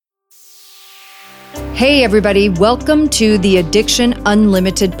Hey everybody, welcome to the Addiction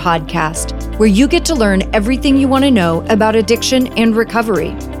Unlimited podcast, where you get to learn everything you want to know about addiction and recovery.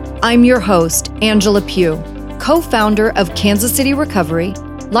 I'm your host, Angela Pugh, co-founder of Kansas City Recovery,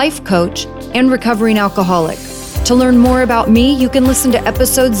 life coach, and recovering alcoholic. To learn more about me, you can listen to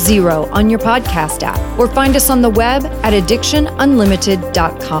episode 0 on your podcast app or find us on the web at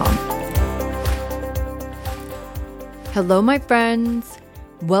addictionunlimited.com. Hello, my friends.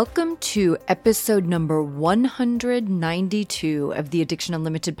 Welcome to episode number 192 of the Addiction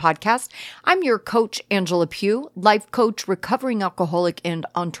Unlimited podcast. I'm your coach, Angela Pugh, life coach, recovering alcoholic, and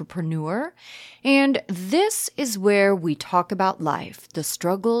entrepreneur. And this is where we talk about life, the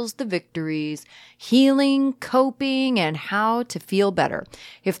struggles, the victories, healing, coping, and how to feel better.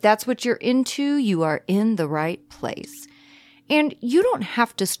 If that's what you're into, you are in the right place. And you don't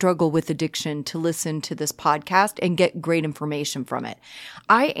have to struggle with addiction to listen to this podcast and get great information from it.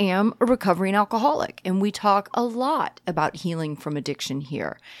 I am a recovering alcoholic, and we talk a lot about healing from addiction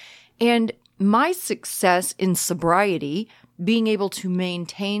here. And my success in sobriety, being able to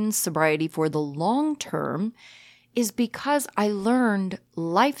maintain sobriety for the long term, is because I learned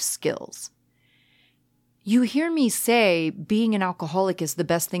life skills. You hear me say being an alcoholic is the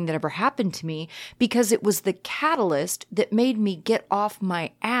best thing that ever happened to me because it was the catalyst that made me get off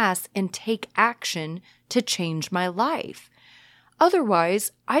my ass and take action to change my life.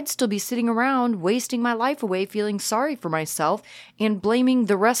 Otherwise, I'd still be sitting around wasting my life away feeling sorry for myself and blaming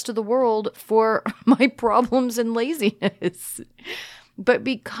the rest of the world for my problems and laziness. But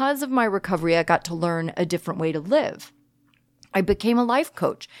because of my recovery, I got to learn a different way to live. I became a life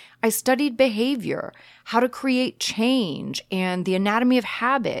coach. I studied behavior, how to create change, and the anatomy of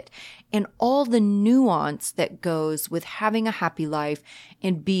habit, and all the nuance that goes with having a happy life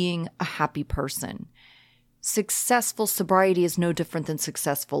and being a happy person. Successful sobriety is no different than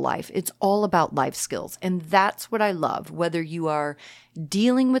successful life. It's all about life skills, and that's what I love. Whether you are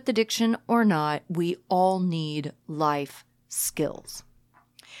dealing with addiction or not, we all need life skills.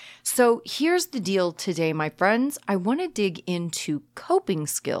 So here's the deal today, my friends. I want to dig into coping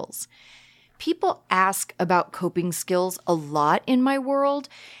skills. People ask about coping skills a lot in my world,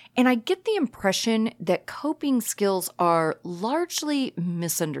 and I get the impression that coping skills are largely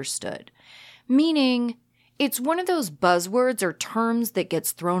misunderstood, meaning it's one of those buzzwords or terms that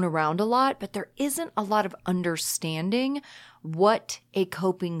gets thrown around a lot, but there isn't a lot of understanding what a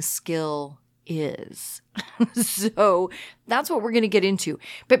coping skill is. So that's what we're going to get into.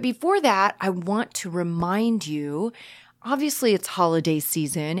 But before that, I want to remind you, obviously it's holiday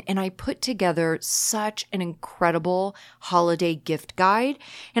season, and I put together such an incredible holiday gift guide.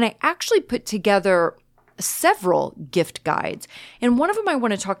 And I actually put together several gift guides. And one of them I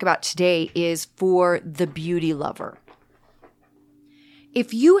want to talk about today is for the beauty lover.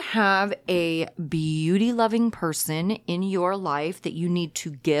 If you have a beauty-loving person in your life that you need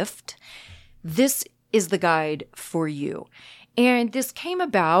to gift, this is the guide for you. And this came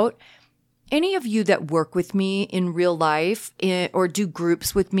about, any of you that work with me in real life or do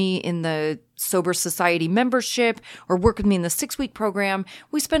groups with me in the Sober Society membership or work with me in the 6-week program,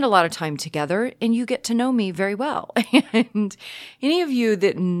 we spend a lot of time together and you get to know me very well. And any of you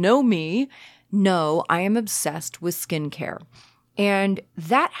that know me know I am obsessed with skincare. And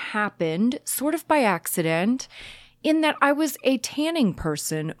that happened sort of by accident, in that I was a tanning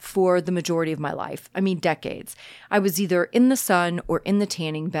person for the majority of my life. I mean, decades. I was either in the sun or in the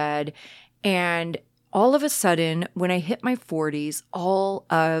tanning bed. And all of a sudden, when I hit my 40s, all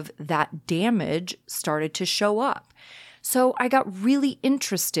of that damage started to show up. So I got really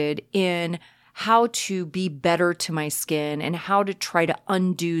interested in how to be better to my skin and how to try to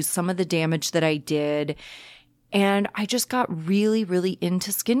undo some of the damage that I did. And I just got really, really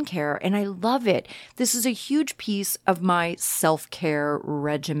into skincare, and I love it. This is a huge piece of my self-care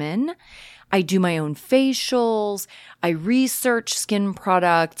regimen. I do my own facials. I research skin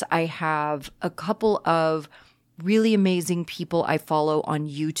products. I have a couple of really amazing people I follow on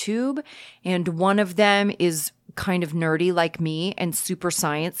YouTube, and one of them is kind of nerdy like me and super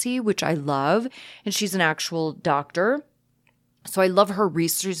sciencey, which I love, and she's an actual doctor. So I love her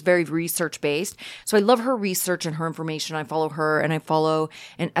research. She's very research-based. So I love her research and her information. I follow her, and I follow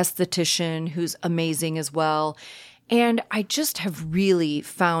an esthetician who's amazing as well. And I just have really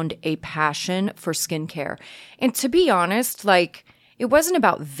found a passion for skincare. And to be honest, it wasn't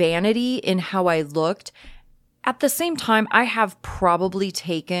about vanity in how I looked. At the same time, I have probably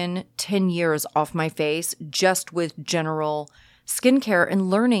taken 10 years off my face just with general skincare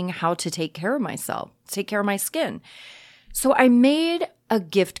and learning how to take care of myself, take care of my skin. So I made a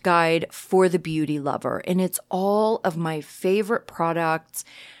gift guide for the beauty lover, and it's all of my favorite products,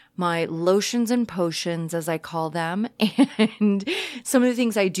 my lotions and potions, as I call them, and some of the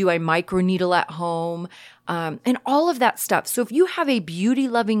things I do. I microneedle at home, and all of that stuff. So if you have a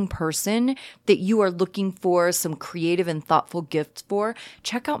beauty-loving person that you are looking for some creative and thoughtful gifts for,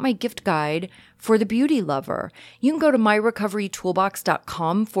 check out my gift guide for the beauty lover. You can go to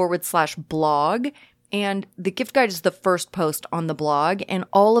myrecoverytoolbox.com/blog. And the gift guide is the first post on the blog, and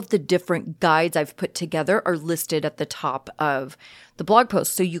all of the different guides I've put together are listed at the top of the blog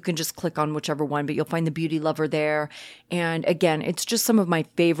post. So you can just click on whichever one, but you'll find the beauty lover there. And again, it's just some of my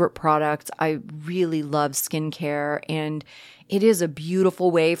favorite products. I really love skincare, and it is a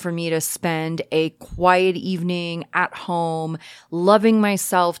beautiful way for me to spend a quiet evening at home, loving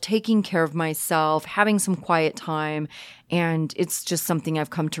myself, taking care of myself, having some quiet time. And it's just something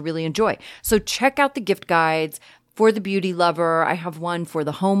I've come to really enjoy. So check out the gift guides for the beauty lover. I have one for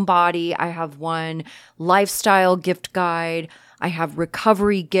the homebody. I have one lifestyle gift guide. I have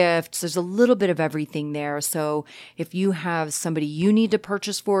recovery gifts. There's a little bit of everything there. So if you have somebody you need to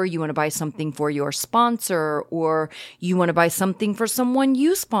purchase for, you want to buy something for your sponsor, or you want to buy something for someone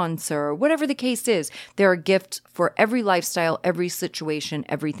you sponsor, whatever the case is, there are gifts for every lifestyle, every situation,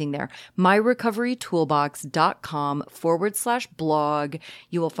 everything there. myrecoverytoolbox.com/blog.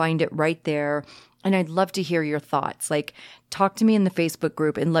 You will find it right there. And I'd love to hear your thoughts. Like, talk to me in the Facebook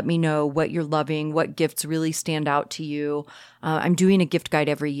group and let me know what you're loving, what gifts really stand out to you. I'm doing a gift guide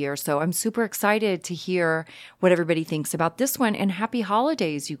every year, so I'm super excited to hear what everybody thinks about this one. And happy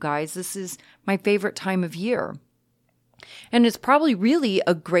holidays, you guys. This is my favorite time of year. And it's probably really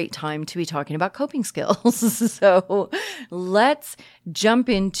a great time to be talking about coping skills. So let's jump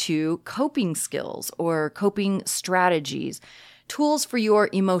into coping skills or coping strategies. Tools for your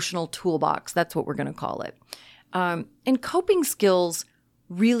emotional toolbox. That's what we're going to call it. And coping skills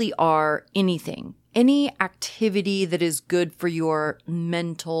really are anything, any activity that is good for your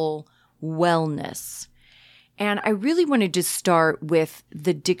mental wellness. And I really wanted to start with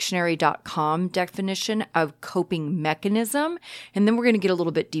the dictionary.com definition of coping mechanism, and then we're going to get a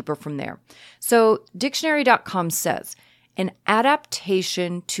little bit deeper from there. So dictionary.com says, an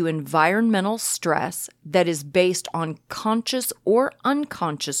adaptation to environmental stress that is based on conscious or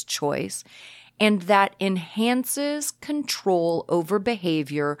unconscious choice and that enhances control over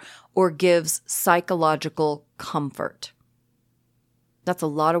behavior or gives psychological comfort. That's a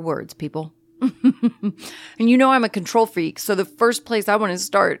lot of words, people. And you know I'm a control freak, so the first place I want to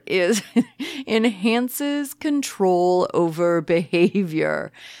start is enhances control over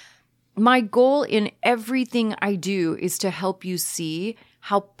behavior. My goal in everything I do is to help you see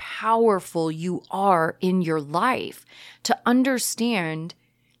how powerful you are in your life, to understand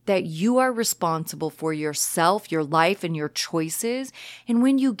that you are responsible for yourself, your life, and your choices. And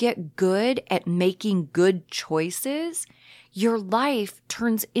when you get good at making good choices, your life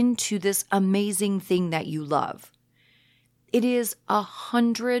turns into this amazing thing that you love. It is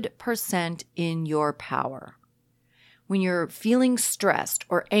 100% in your power. When you're feeling stressed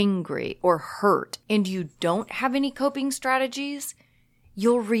or angry or hurt and you don't have any coping strategies,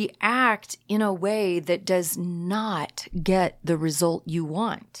 you'll react in a way that does not get the result you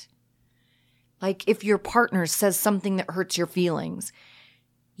want. Like if your partner says something that hurts your feelings,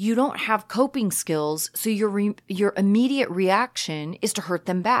 you don't have coping skills, so your immediate reaction is to hurt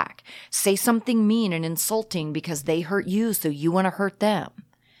them back. Say something mean and insulting because they hurt you, so you want to hurt them.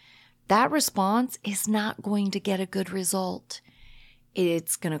 That response is not going to get a good result.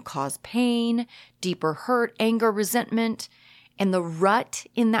 It's going to cause pain, deeper hurt, anger, resentment, and the rut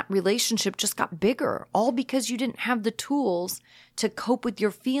in that relationship just got bigger, all because you didn't have the tools to cope with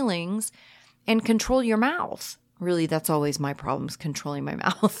your feelings and control your mouth. Really, that's always my problem, is controlling my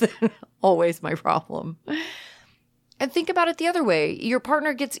mouth. Always my problem. And think about it the other way. Your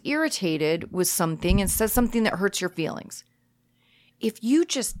partner gets irritated with something and says something that hurts your feelings. If you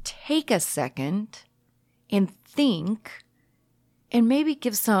just take a second and think and maybe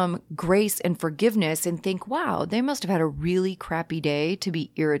give some grace and forgiveness and think, wow, they must have had a really crappy day to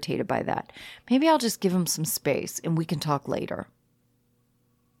be irritated by that. Maybe I'll just give them some space and we can talk later.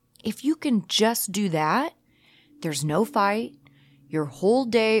 If you can just do that, there's no fight. Your whole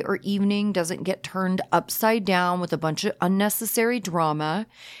day or evening doesn't get turned upside down with a bunch of unnecessary drama,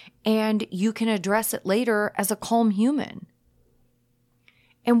 and you can address it later as a calm human.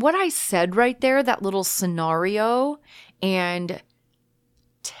 And what I said right there, that little scenario, and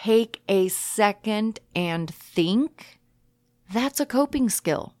take a second and think, that's a coping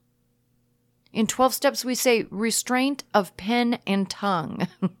skill. In 12 steps, we say restraint of pen and tongue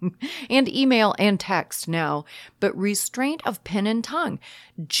and email and text now, but restraint of pen and tongue,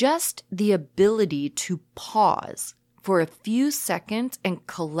 just the ability to pause for a few seconds and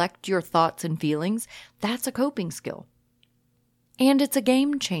collect your thoughts and feelings, that's a coping skill. And it's a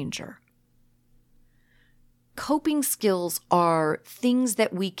game changer. Coping skills are things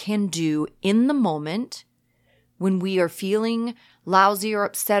that we can do in the moment when we are feeling lousy or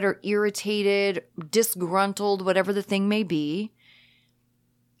upset or irritated, disgruntled, whatever the thing may be,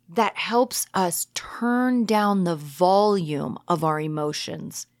 that helps us turn down the volume of our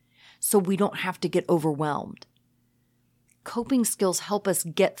emotions so we don't have to get overwhelmed. Coping skills help us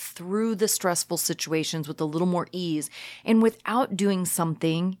get through the stressful situations with a little more ease and without doing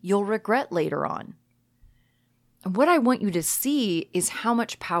something you'll regret later on. And what I want you to see is how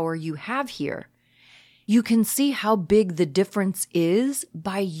much power you have here. You can see how big the difference is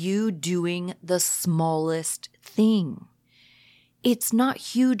by you doing the smallest thing. It's not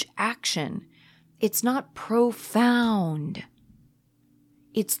huge action. It's not profound.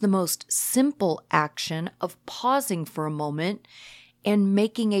 It's the most simple action of pausing for a moment and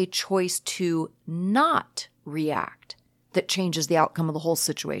making a choice to not react that changes the outcome of the whole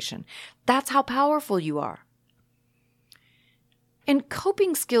situation. That's how powerful you are. And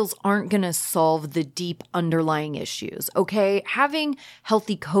coping skills aren't going to solve the deep underlying issues, okay? Having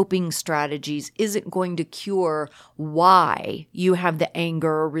healthy coping strategies isn't going to cure why you have the anger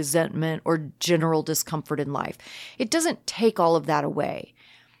or resentment or general discomfort in life. It doesn't take all of that away.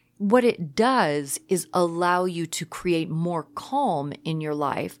 What it does is allow you to create more calm in your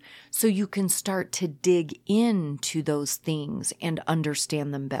life so you can start to dig into those things and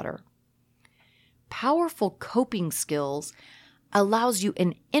understand them better. Powerful coping skills allows you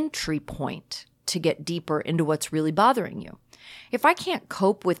an entry point to get deeper into what's really bothering you. If I can't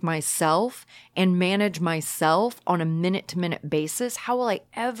cope with myself and manage myself on a minute-to-minute basis, how will I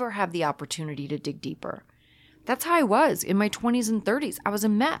ever have the opportunity to dig deeper? That's how I was in my 20s and 30s. I was a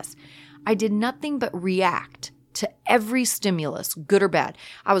mess. I did nothing but react to every stimulus, good or bad.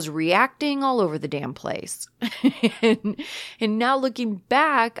 I was reacting all over the damn place. and now looking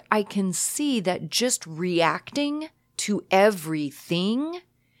back, I can see that just reacting to everything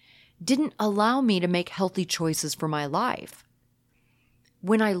didn't allow me to make healthy choices for my life.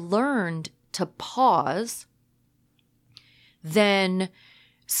 When I learned to pause, then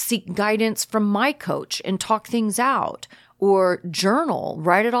seek guidance from my coach and talk things out, or journal,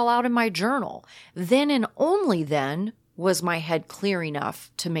 write it all out in my journal, then and only then was my head clear enough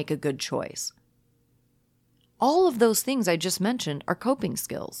to make a good choice. All of those things I just mentioned are coping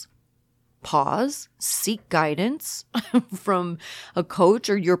skills. Pause, seek guidance from a coach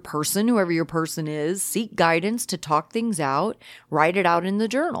or your person, whoever your person is. Seek guidance to talk things out, write it out in the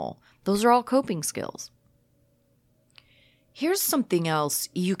journal. Those are all coping skills. Here's something else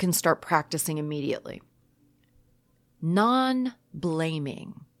you can start practicing immediately.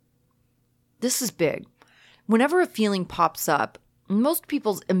 Non-blaming. This is big. Whenever a feeling pops up, most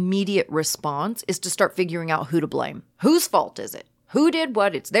people's immediate response is to start figuring out who to blame. Whose fault is it? Who did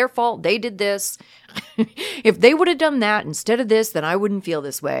what? It's their fault. They did this. If they would have done that instead of this, then I wouldn't feel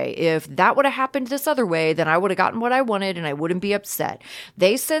this way. If that would have happened this other way, then I would have gotten what I wanted and I wouldn't be upset.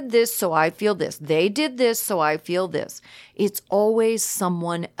 They said this, so I feel this. They did this, so I feel this. It's always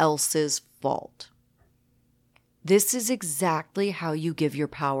someone else's fault. This is exactly how you give your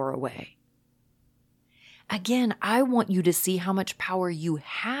power away. Again, I want you to see how much power you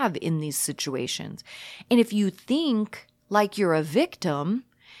have in these situations. And if you think like you're a victim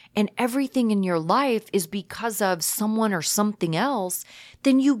and everything in your life is because of someone or something else,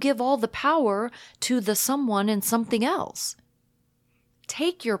 then you give all the power to the someone and something else.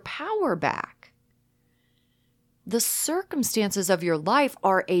 Take your power back. The circumstances of your life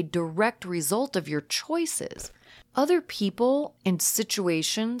are a direct result of your choices. Other people and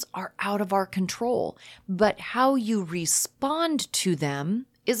situations are out of our control, but how you respond to them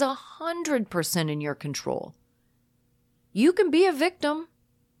is 100% in your control. You can be a victim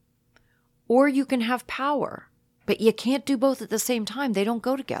or you can have power, but you can't do both at the same time. They don't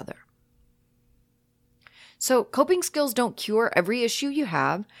go together. So coping skills don't cure every issue you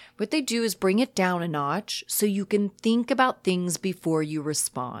have. What they do is bring it down a notch so you can think about things before you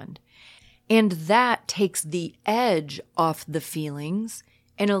respond. And that takes the edge off the feelings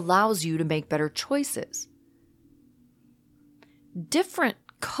and allows you to make better choices. Different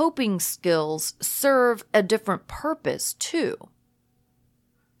coping skills serve a different purpose too.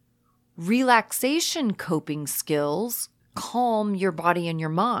 Relaxation coping skills calm your body and your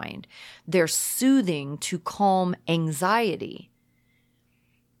mind. They're soothing to calm anxiety.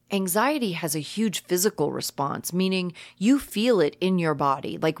 Anxiety has a huge physical response, meaning you feel it in your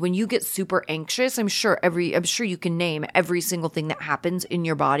body. Like when you get super anxious, I'm sure you can name every single thing that happens in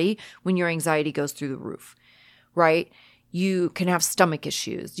your body when your anxiety goes through the roof. right? You can have stomach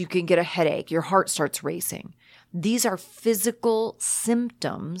issues. You can get a headache. Your heart starts racing. These are physical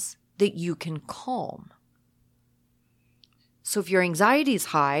symptoms that you can calm. So if your anxiety is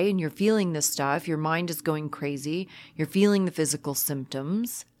high and you're feeling this stuff, your mind is going crazy, you're feeling the physical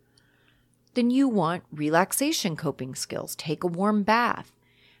symptoms, then you want relaxation coping skills. Take a warm bath.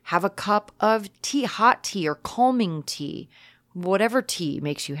 Have a cup of tea, hot tea or calming tea, whatever tea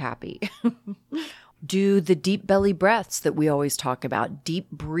makes you happy. Do the deep belly breaths that we always talk about.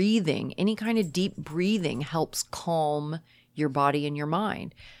 Deep breathing. Any kind of deep breathing helps calm your body and your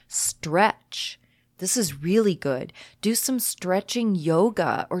mind. Stretch. This is really good. Do some stretching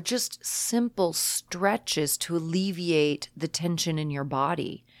yoga or just simple stretches to alleviate the tension in your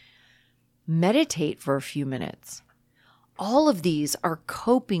body. Meditate for a few minutes. All of these are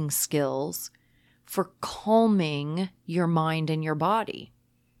coping skills for calming your mind and your body.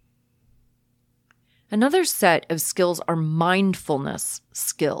 Another set of skills are mindfulness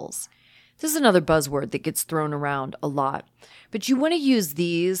skills. This is another buzzword that gets thrown around a lot. But you want to use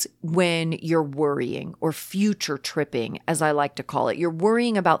these when you're worrying or future tripping, as I like to call it. You're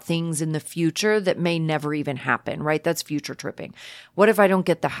worrying about things in the future that may never even happen, right? That's future tripping. What if I don't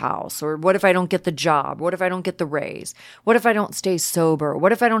get the house? Or what if I don't get the job? What if I don't get the raise? What if I don't stay sober?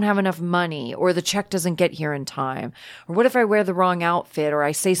 What if I don't have enough money? Or the check doesn't get here in time? Or what if I wear the wrong outfit? Or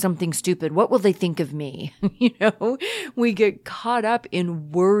I say something stupid? What will they think of me? We get caught up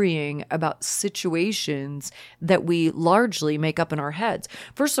in worrying about situations that we largely make up in our heads.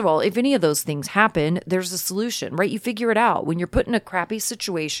 First of all, if any of those things happen, there's a solution, right? You figure it out. When you're put in a crappy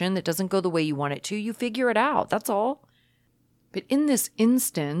situation that doesn't go the way you want it to, you figure it out. That's all. But in this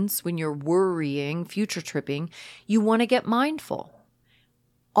instance, when you're worrying, future tripping, you want to get mindful.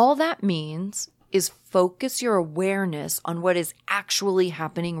 All that means is focus your awareness on what is actually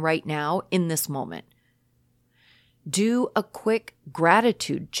happening right now in this moment. Do a quick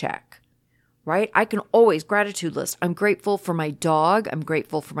gratitude check. Right? I can always gratitude list. I'm grateful for my dog. I'm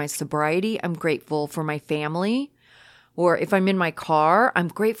grateful for my sobriety. I'm grateful for my family. Or if I'm in my car, I'm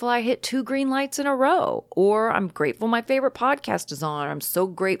grateful I hit 2 green lights in a row. Or I'm grateful my favorite podcast is on. I'm so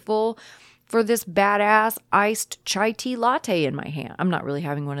grateful for this badass iced chai tea latte in my hand. I'm not really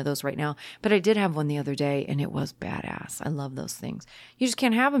having one of those right now, but I did have one the other day and it was badass. I love those things. You just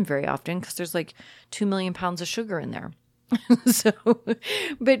can't have them very often because there's like 2 million pounds of sugar in there.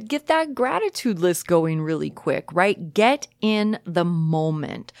 But get that gratitude list going really quick, right? Get in the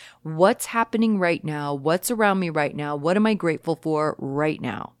moment. What's happening right now? What's around me right now? What am I grateful for right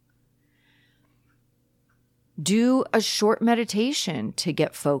now? Do a short meditation to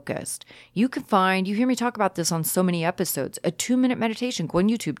get focused. You hear me talk about this on so many episodes, a 2-minute meditation. Go on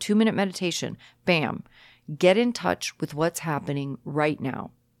YouTube, 2-minute meditation. Bam. Get in touch with what's happening right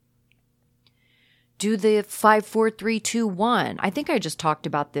now. Do the 5, 4, 3, 2, 1. I think I just talked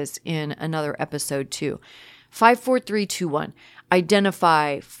about this in another episode too. 5, 4, 3, 2, 1.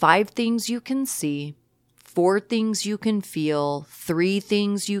 Identify 5 things you can see, 4 things you can feel, 3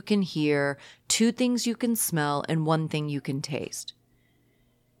 things you can hear, 2 things you can smell, and 1 thing you can taste.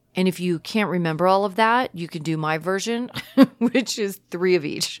 And if you can't remember all of that, you can do my version, which is 3 of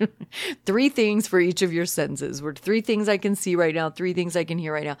each. 3 things for each of your senses. 3 things I can see right now, 3 things I can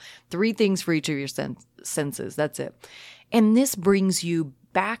hear right now, 3 things for each of your senses. That's it. And this brings you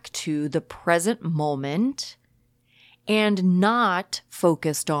back to the present moment and not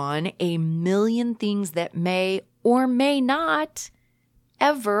focused on a million things that may or may not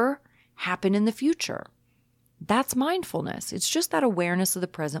ever happen in the future. That's mindfulness. It's just that awareness of the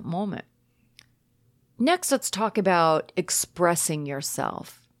present moment. Next, let's talk about expressing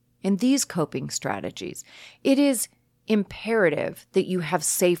yourself. In these coping strategies, it is imperative that you have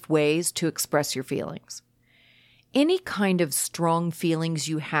safe ways to express your feelings. Any kind of strong feelings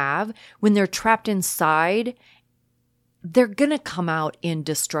you have, when they're trapped inside, they're going to come out in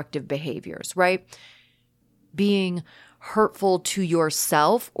destructive behaviors, right? Being hurtful to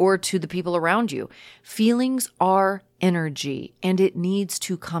yourself or to the people around you. Feelings are energy and it needs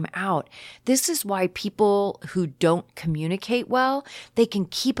to come out. This is why people who don't communicate well, they can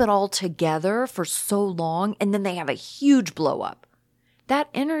keep it all together for so long and then they have a huge blow up. That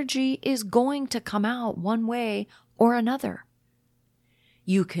energy is going to come out one way or another.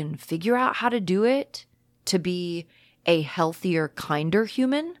 You can figure out how to do it to be a healthier, kinder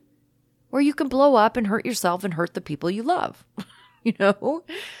human, or you can blow up and hurt yourself and hurt the people you love.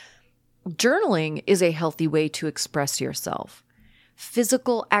 Journaling is a healthy way to express yourself.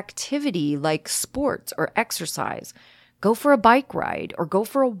 Physical activity like sports or exercise, Go for a bike ride or go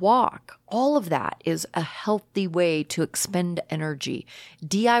for a walk. All of that is a healthy way to expend energy.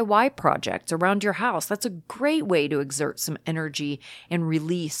 DIY projects around your house, that's a great way to exert some energy and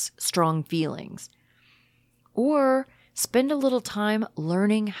release strong feelings. Or spend a little time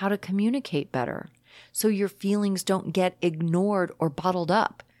learning how to communicate better so your feelings don't get ignored or bottled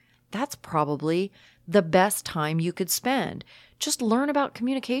up. That's probably the best time you could spend. Just learn about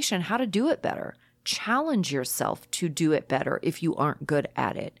communication, how to do it better. Challenge yourself to do it better if you aren't good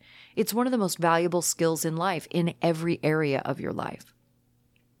at it. It's one of the most valuable skills in life, in every area of your life.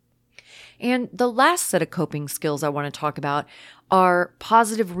 And the last set of coping skills I want to talk about are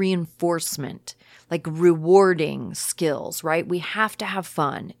positive reinforcement, like rewarding skills, right? We have to have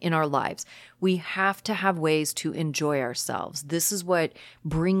fun in our lives. We have to have ways to enjoy ourselves. This is what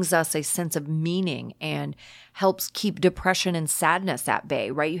brings us a sense of meaning and helps keep depression and sadness at bay,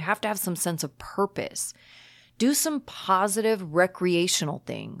 right? You have to have some sense of purpose. Do some positive recreational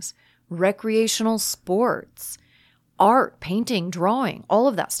things, recreational sports, art, painting, drawing, all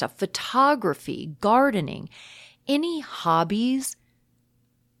of that stuff, photography, gardening, any hobbies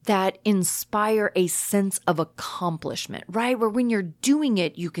that inspire a sense of accomplishment, right? Where when you're doing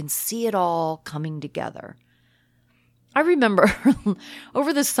it, you can see it all coming together. I remember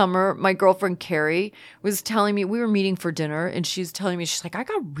over the summer, my girlfriend Carrie was telling me, we were meeting for dinner, and she's telling me, she's like, I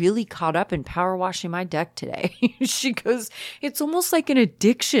got really caught up in power washing my deck today. She goes, it's almost like an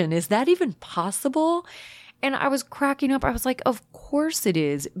addiction. Is that even possible? And I was cracking up. I was like, of course it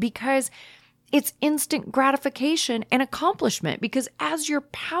is, because it's instant gratification and accomplishment, because as you're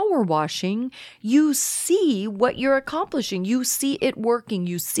power washing, you see what you're accomplishing. You see it working.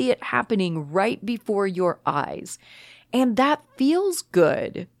 You see it happening right before your eyes. And that feels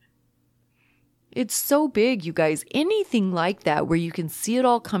good. It's so big, you guys. Anything like that where you can see it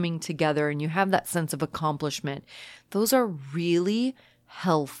all coming together and you have that sense of accomplishment, those are really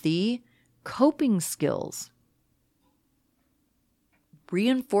healthy coping skills.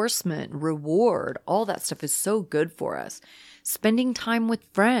 Reinforcement, reward, all that stuff is so good for us. Spending time with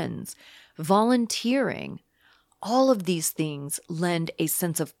friends, volunteering, all of these things lend a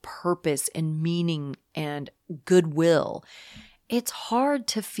sense of purpose and meaning and goodwill. It's hard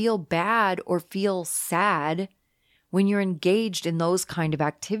to feel bad or feel sad when you're engaged in those kind of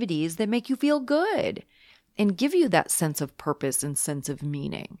activities that make you feel good and give you that sense of purpose and sense of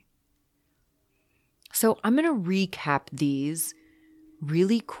meaning. So I'm going to recap these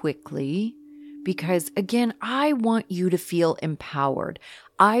really quickly because, again, I want you to feel empowered.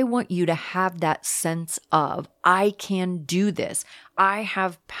 I want you to have that sense of, I can do this. I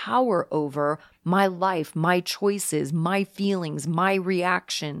have power over my life, my choices, my feelings, my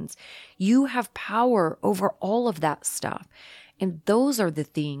reactions. You have power over all of that stuff. And those are the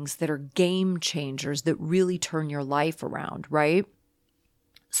things that are game changers that really turn your life around, right?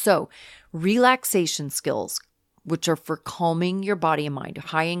 So, relaxation skills, which are for calming your body and mind.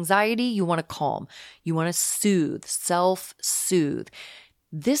 High anxiety, you want to calm. You want to soothe, self-soothe.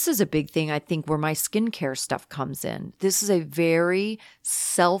 This is a big thing, I think, where my skincare stuff comes in. This is a very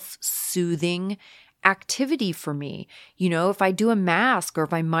self-soothing activity for me. You know, if I do a mask or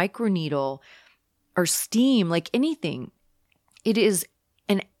if I microneedle or steam, like anything, it is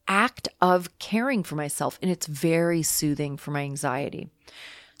an act of caring for myself, and it's very soothing for my anxiety.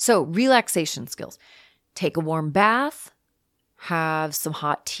 So, relaxation skills. Take a warm bath, have some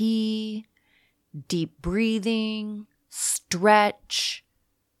hot tea, deep breathing, stretch,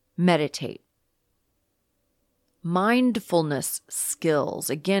 meditate. Mindfulness skills.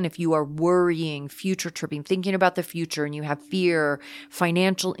 Again, if you are worrying, future tripping, thinking about the future, and you have fear,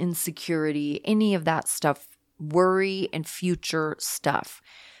 financial insecurity, any of that stuff, worry and future stuff,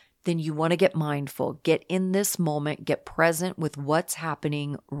 then you want to get mindful. Get in this moment, get present with what's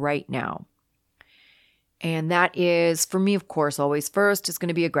happening right now. And that is, for me, of course, always first is going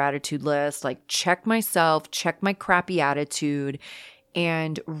to be a gratitude list. Like, check myself, check my crappy attitude,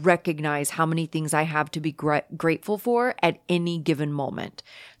 and recognize how many things I have to be grateful for at any given moment.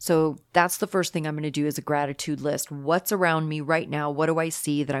 So that's the first thing I'm going to do is a gratitude list. What's around me right now? What do I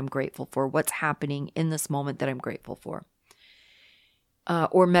see that I'm grateful for? What's happening in this moment that I'm grateful for?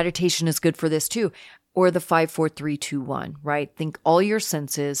 Or meditation is good for this too. Or the 5, 4, 3, 2, 1, right? Think all your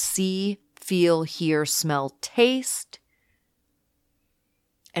senses, see, feel, hear, smell, taste,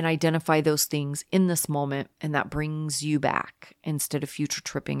 and identify those things in this moment, and that brings you back instead of future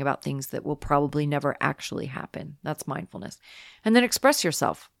tripping about things that will probably never actually happen. That's mindfulness. And then express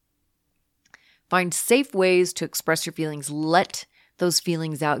yourself. Find safe ways to express your feelings. Let those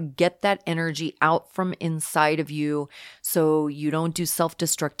feelings out. Get that energy out from inside of you so you don't do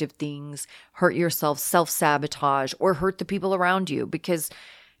self-destructive things, hurt yourself, self-sabotage, or hurt the people around you, because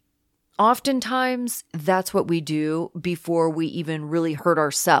oftentimes that's what we do before we even really hurt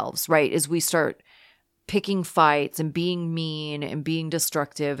ourselves, right? Is we start picking fights and being mean and being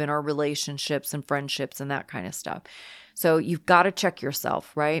destructive in our relationships and friendships and that kind of stuff. So you've got to check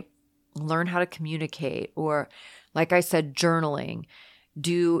yourself, right? Learn how to communicate, or like I said, journaling,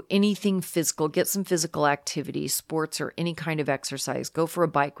 do anything physical, get some physical activity, sports or any kind of exercise, go for a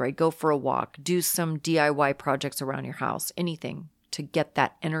bike ride, go for a walk, do some DIY projects around your house, anything to get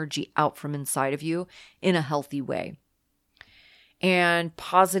that energy out from inside of you in a healthy way. And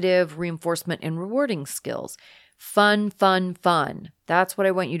positive reinforcement and rewarding skills. Fun, fun, fun. That's what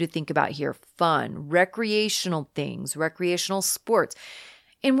I want you to think about here. Fun, recreational things, recreational sports.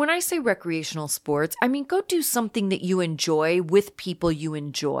 And when I say recreational sports, I mean go do something that you enjoy with people you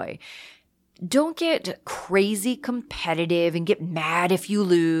enjoy. Don't get crazy competitive and get mad if you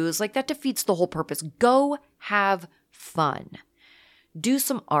lose. Like, that defeats the whole purpose. Go have fun. Do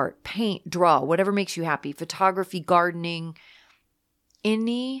some art, paint, draw, whatever makes you happy. Photography, gardening,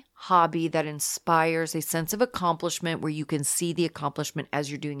 any hobby that inspires a sense of accomplishment where you can see the accomplishment as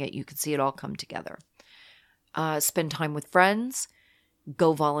you're doing it. You can see it all come together. Spend time with friends.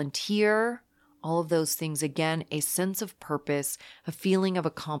 Go volunteer. All of those things. Again, a sense of purpose, a feeling of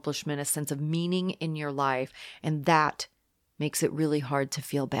accomplishment, a sense of meaning in your life. And that makes it really hard to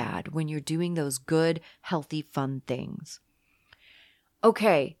feel bad when you're doing those good, healthy, fun things.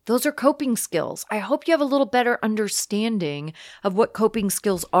 Okay, those are coping skills. I hope you have a little better understanding of what coping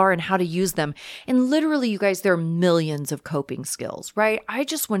skills are and how to use them. And literally, you guys, there are millions of coping skills, right? I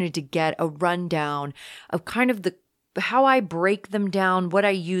just wanted to get a rundown of kind of how I break them down, what I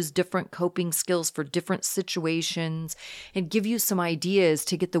use different coping skills for different situations, and give you some ideas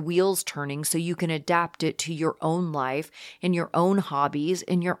to get the wheels turning so you can adapt it to your own life and your own hobbies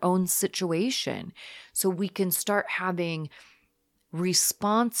and your own situation. So we can start having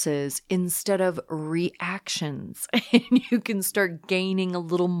responses instead of reactions. And you can start gaining a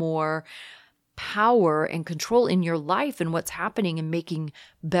little more power and control in your life and what's happening and making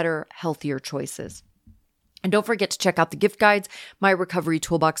better, healthier choices. And don't forget to check out the gift guides,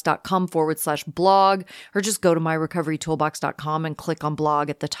 myrecoverytoolbox.com/blog, or just go to myrecoverytoolbox.com and click on blog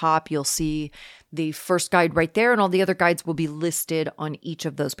at the top. You'll see the first guide right there, and all the other guides will be listed on each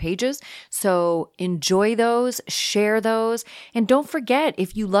of those pages. So enjoy those, share those, and don't forget,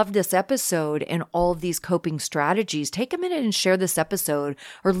 if you loved this episode and all of these coping strategies, take a minute and share this episode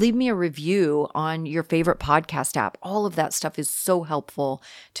or leave me a review on your favorite podcast app. All of that stuff is so helpful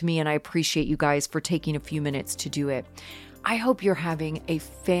to me, and I appreciate you guys for taking a few minutes to do it. I hope you're having a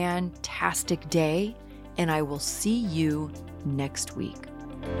fantastic day, and I will see you next week.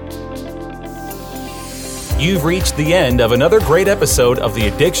 You've reached the end of another great episode of the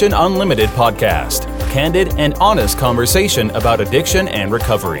Addiction Unlimited podcast. Candid and honest conversation about addiction and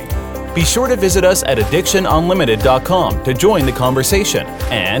recovery. Be sure to visit us at addictionunlimited.com to join the conversation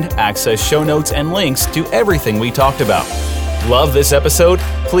and access show notes and links to everything we talked about. Love this episode?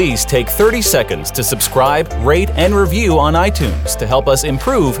 Please take 30 seconds to subscribe, rate, and review on iTunes to help us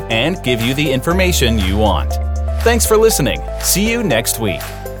improve and give you the information you want. Thanks for listening. See you next week.